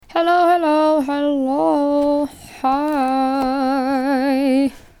Hello, hello, hello. Hi.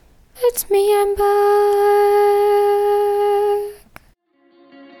 It's me, I'm back.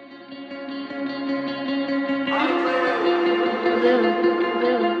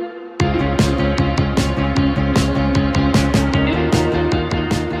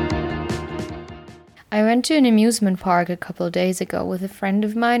 I went to an amusement park a couple of days ago with a friend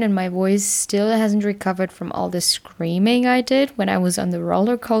of mine, and my voice still hasn't recovered from all the screaming I did when I was on the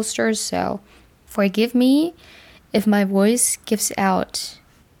roller coaster, so forgive me if my voice gives out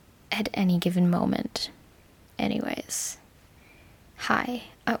at any given moment. Anyways, hi.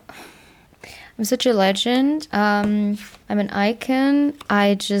 Oh, I'm such a legend. I'm an icon.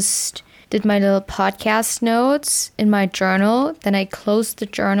 I just did my little podcast notes in my journal, then I closed the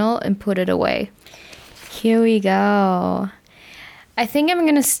journal and put it away. Here we go. I think I'm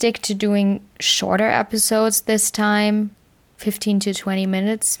going to stick to doing shorter episodes this time, 15 to 20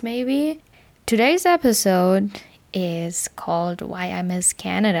 minutes maybe. Today's episode is called Why I Miss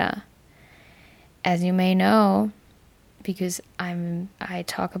Canada. As you may know, because I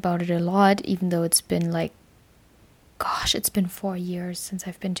talk about it a lot, even though it's been it's been 4 years since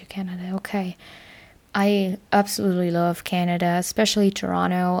I've been to Canada. Okay. I absolutely love Canada, especially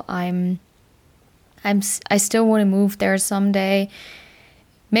Toronto. I still want to move there someday.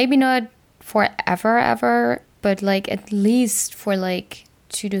 Maybe not forever, ever, but at least for 2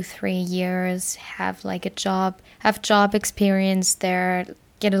 to 3 years, have job experience there,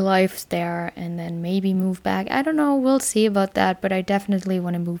 get a life there, and then maybe move back. I don't know, we'll see about that, but I definitely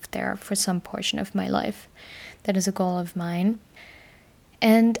want to move there for some portion of my life. That is a goal of mine.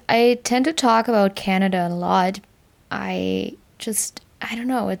 And I tend to talk about Canada a lot. I don't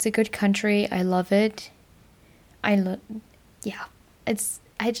know, it's a good country. I love it. It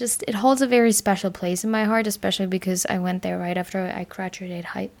holds a very special place in my heart, especially because I went there right after I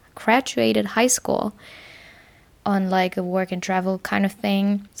graduated high school on a work and travel kind of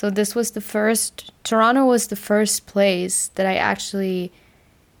thing. So Toronto was the first place that I actually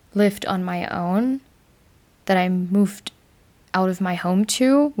lived on my own, that I moved out of my home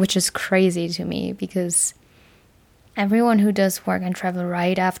to, which is crazy to me because everyone who does work and travel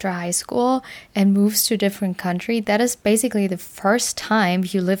right after high school and moves to a different country, that is basically the first time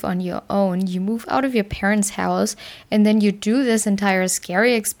you live on your own. You move out of your parents' house and then you do this entire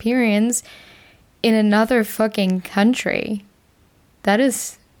scary experience in another fucking country. That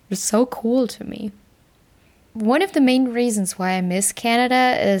is so cool to me. One of the main reasons why I miss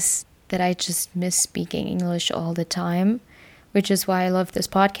Canada is that I just miss speaking English all the time, which is why I love this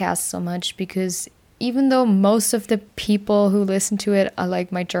podcast so much, because even though most of the people who listen to it are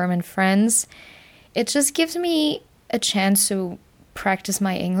my German friends, it just gives me a chance to practice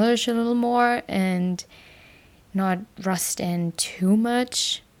my English a little more and not rust in too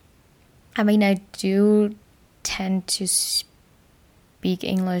much. I mean, I do tend to speak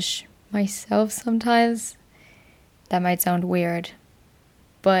English myself sometimes. That might sound weird,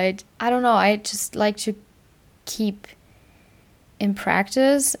 but I don't know. I just like to keep in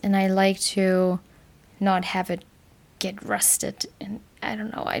practice, and I like to not have it get rusted. And I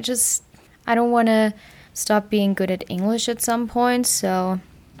don't know, I don't want to stop being good at English at some point. So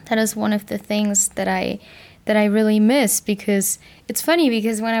that is one of the things that I really miss, because it's funny,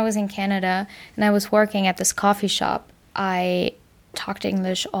 because when I was in Canada and I was working at this coffee shop, I talked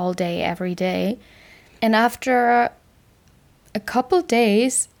English all day, every day. And after a couple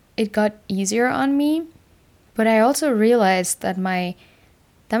days, it got easier on me. But I also realized that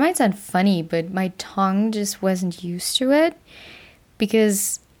that might sound funny, but my tongue just wasn't used to it.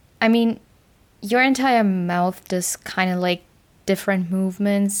 Because, I mean, your entire mouth does kind of different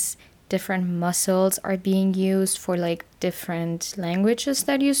movements, different muscles are being used for different languages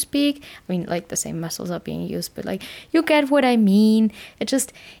that you speak. I mean, the same muscles are being used, but you get what I mean.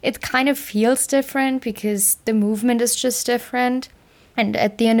 It kind of feels different because the movement is just different. And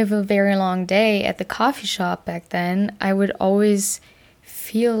at the end of a very long day at the coffee shop back then, I would always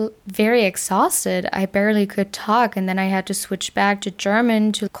feel very exhausted. I barely could talk, and then I had to switch back to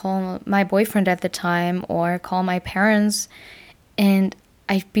German to call my boyfriend at the time or call my parents, and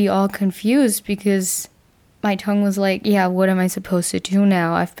I'd be all confused because my tongue was yeah, what am I supposed to do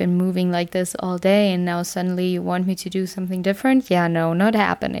now? I've been moving like this all day, and now suddenly you want me to do something different? Yeah, no, not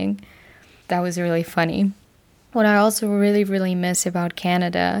happening. That was really funny. What I also really, really miss about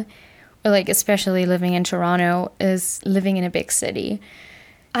Canada, or especially living in Toronto, is living in a big city.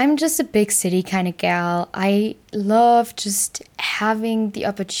 I'm just a big city kind of gal. I love just having the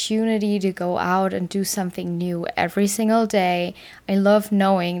opportunity to go out and do something new every single day. I love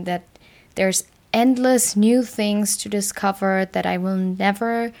knowing that there's endless new things to discover, that I will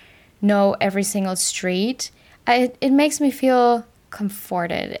never know every single street. It makes me feel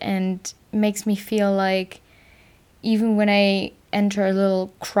comforted and makes me feel like even when I enter a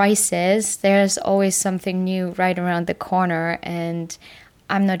little crisis, there's always something new right around the corner, and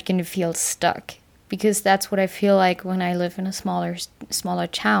I'm not going to feel stuck, because that's what I feel like when I live in a smaller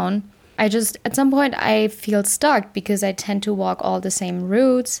town. At some point I feel stuck because I tend to walk all the same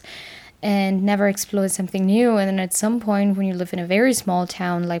routes and never explore something new. And then at some point, when you live in a very small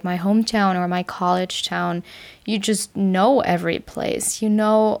town, like my hometown or my college town, you just know every place. You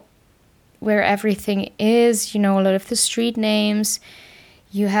know where everything is. You know a lot of the street names.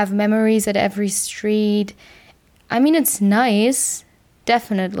 You have memories at every street. I mean, it's nice,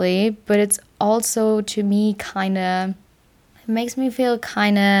 definitely, but it's also, to me, it makes me feel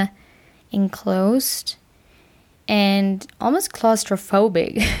kind of enclosed and almost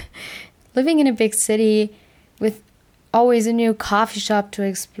claustrophobic. Living in a big city with always a new coffee shop to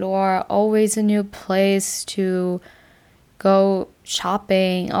explore, always a new place to go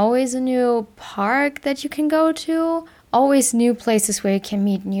shopping, always a new park that you can go to, always new places where you can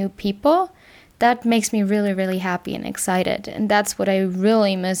meet new people. That makes me really, really happy and excited. And that's what I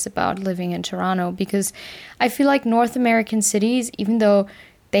really miss about living in Toronto, because I feel like North American cities, even though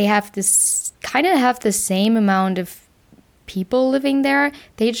they have the same amount of people living there,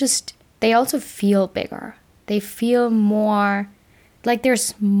 they also feel bigger. They feel more like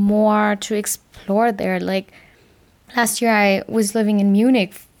there's more to explore there. Like last year I was living in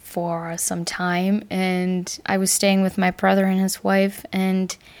Munich for some time, and I was staying with my brother and his wife,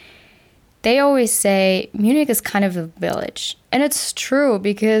 and they always say Munich is kind of a village. And it's true,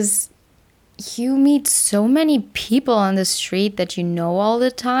 because you meet so many people on the street that you know all the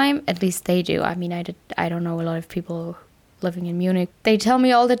time. At least they do. I mean, I don't know a lot of people living in Munich. They tell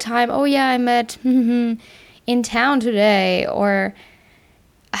me all the time, oh yeah, I met in town today, or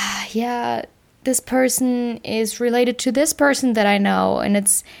yeah, this person is related to this person that I know. And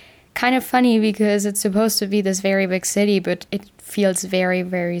it's kind of funny because it's supposed to be this very big city, but it feels very,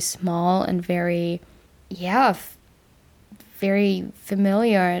 very small and very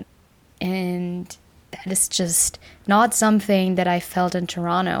familiar. And that is just not something that I felt in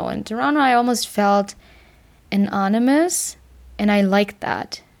Toronto. In Toronto, I almost felt anonymous, and I liked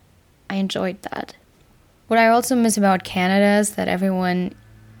that. I enjoyed that. What I also miss about Canada is that everyone,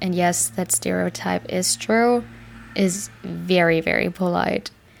 and yes, that stereotype is true, is very, very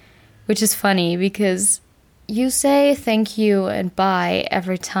polite. Which is funny because you say thank you and bye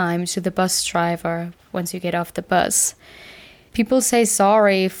every time to the bus driver once you get off the bus. People say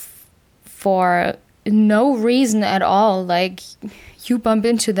sorry for no reason at all. Like, you bump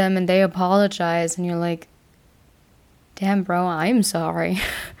into them and they apologize, and you're like, damn, bro, I'm sorry.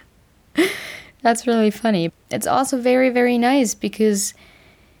 That's really funny. It's also very, very nice because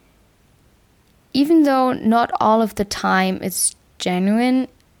even though not all of the time it's genuine,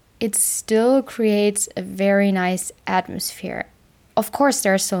 it still creates a very nice atmosphere. Of course,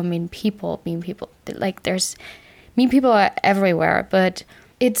 there are so mean people. Mean people are everywhere, but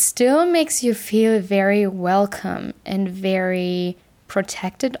it still makes you feel very welcome and very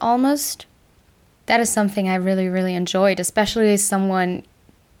protected almost. That is something I really, really enjoyed, especially as someone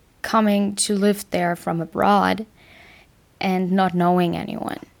coming to live there from abroad and not knowing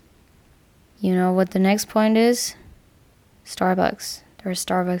anyone. You know what the next point is? Starbucks. There are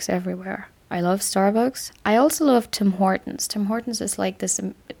Starbucks everywhere. I love Starbucks. I also love Tim Hortons. Tim Hortons is like this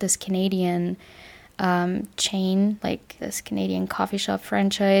Canadian chain, like this Canadian coffee shop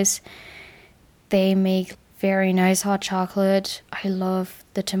franchise. They make very nice hot chocolate. I love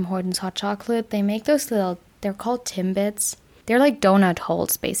the Tim Hortons hot chocolate. They make those they're called Timbits. They're like donut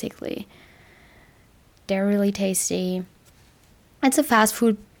holes, basically. They're really tasty. It's a fast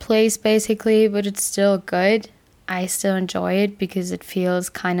food place, basically, but it's still good. I still enjoy it because it feels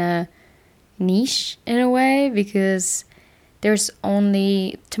kind of niche in a way, because Tim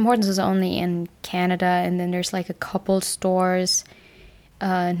Hortons is only in Canada, and then there's like a couple stores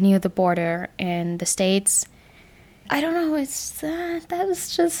near the border in the States. I don't know, that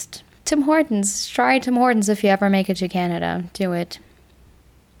is just Tim Hortons. Try Tim Hortons if you ever make it to Canada. Do it.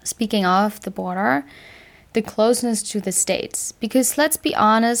 Speaking of the border, the closeness to the States, because let's be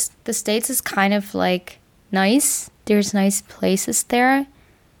honest, the States is kind of like nice. There's nice places there,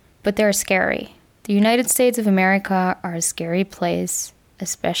 but they're scary. The United States of America are a scary place,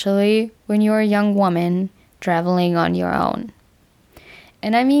 especially when you're a young woman traveling on your own.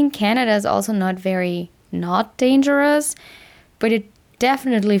 And I mean, Canada is also not dangerous, but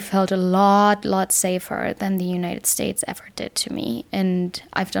definitely felt a lot safer than the United States ever did to me. And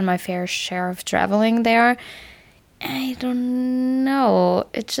I've done my fair share of traveling there. I don't know.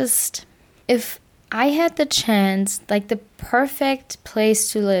 It just, if I had the chance, like the perfect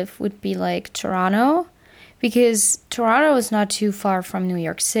place to live would be like Toronto, because Toronto is not too far from New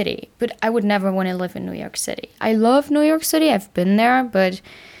York City, but I would never want to live in New York City. I love New York City. I've been there, but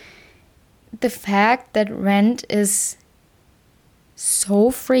the fact that rent is so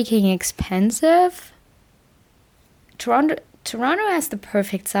freaking expensive. Toronto has the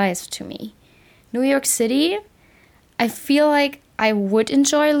perfect size to me. New York City, I feel like I would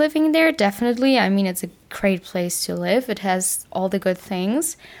enjoy living there, definitely. I mean, it's a great place to live. It has all the good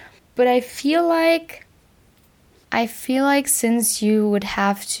things. But I feel like since you would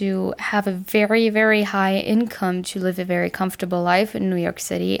have to have a very, very high income to live a very comfortable life in New York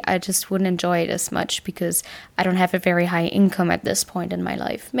City, I just wouldn't enjoy it as much because I don't have a very high income at this point in my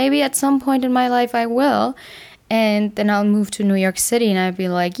life. Maybe at some point in my life I will, and then I'll move to New York City and I'd be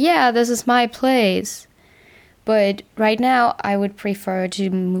like, yeah, this is my place. But right now, I would prefer to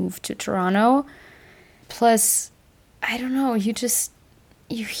move to Toronto. Plus, I don't know,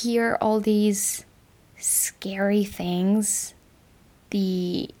 you hear all these scary things,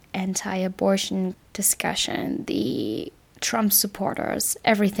 the anti-abortion discussion, the Trump supporters,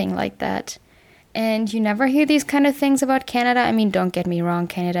 everything like that. And you never hear these kind of things about Canada. I mean, don't get me wrong,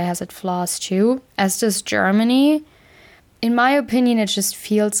 Canada has its flaws too, as does Germany. In my opinion, it just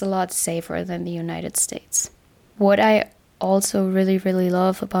feels a lot safer than the United States. What I also really, really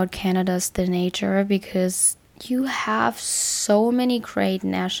love about Canada is the nature, because you have so many great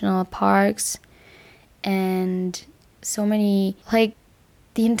national parks and so many, like,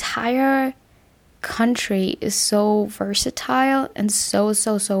 the entire country is so versatile and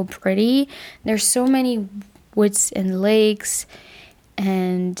so pretty. There's so many woods and lakes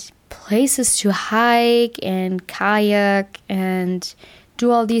and places to hike and kayak and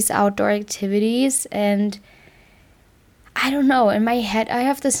do all these outdoor activities. And I don't know, in my head I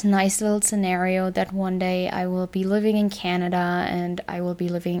have this nice little scenario that one day I will be living in Canada and I will be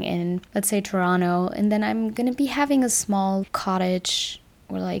living in, let's say, Toronto, and then I'm gonna be having a small cottage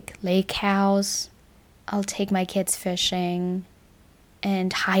or like lake house. I'll take my kids fishing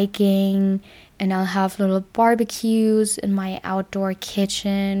and hiking, and I'll have little barbecues in my outdoor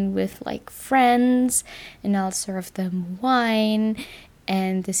kitchen with like friends, and I'll serve them wine,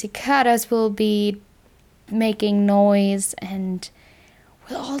 and the cicadas will be making noise, and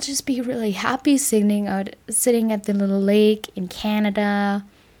we'll all just be really happy sitting at the little lake in Canada.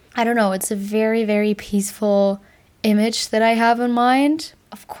 I don't know, it's a very, very peaceful image that I have in mind.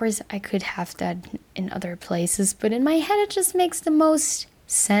 Of course, I could have that in other places, but in my head it just makes the most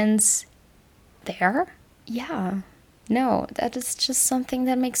sense there. Yeah, no, that is just something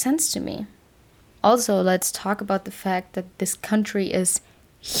that makes sense to me. Also, let's talk about the fact that this country is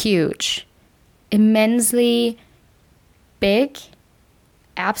huge. Immensely big,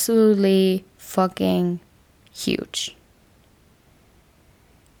 absolutely fucking huge.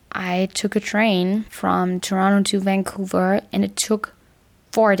 I took a train from Toronto to Vancouver and it took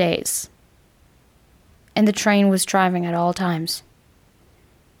 4 days. And the train was driving at all times.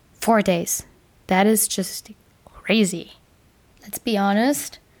 4 days. That is just crazy. Let's be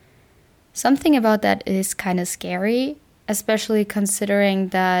honest. Something about that is kind of scary, especially considering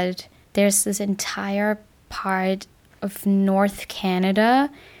that there's this entire part of North Canada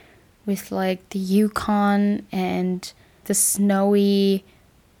with like the Yukon and the snowy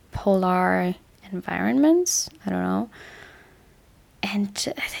polar environments. I don't know. And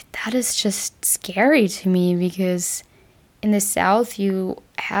that is just scary to me, because in the south you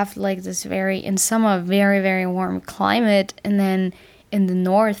have like this in summer, very, very warm climate, and then in the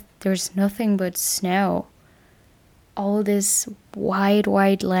north there's nothing but snow. All this wide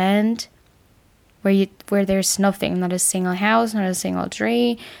land where there's nothing, not a single house, not a single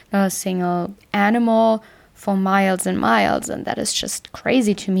tree, not a single animal for miles and miles. And that is just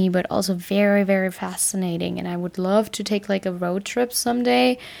crazy to me, but also very, very fascinating. And I would love to take like a road trip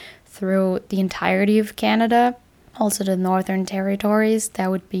someday through the entirety of Canada, also the Northern Territories. That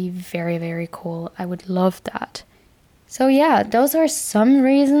would be very, very cool. I would love that. So yeah, those are some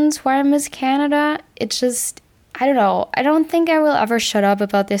reasons why I miss Canada. It's just, I don't know. I don't think I will ever shut up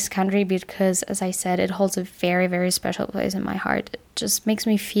about this country because, as I said, it holds a very, very special place in my heart. It just makes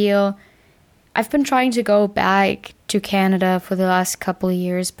me feel... I've been trying to go back to Canada for the last couple of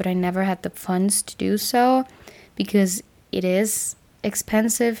years, but I never had the funds to do so because it is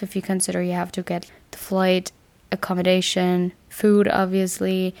expensive if you consider you have to get the flight, accommodation, food,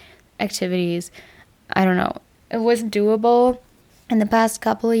 obviously, activities. I don't know. It wasn't doable. in the past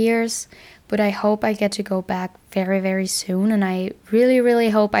couple of years, but I hope I get to go back very, very soon. And I really, really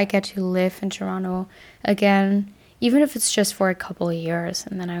hope I get to live in Toronto again, even if it's just for a couple of years,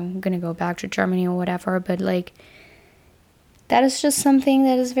 and then I'm gonna go back to Germany or whatever. But like, that is just something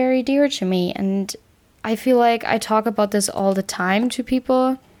that is very dear to me. And I feel like I talk about this all the time to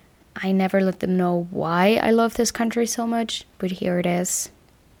people. I never let them know why I love this country so much, but here it is.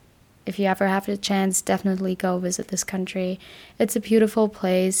 If you ever have the chance, definitely go visit this country. It's a beautiful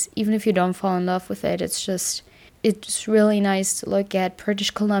place. Even if you don't fall in love with it, it's really nice to look at. British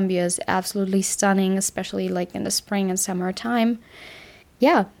Columbia is absolutely stunning, especially like in the spring and summertime.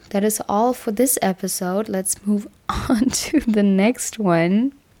 Yeah, that is all for this episode. Let's move on to the next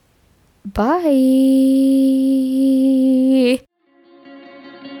one. Bye.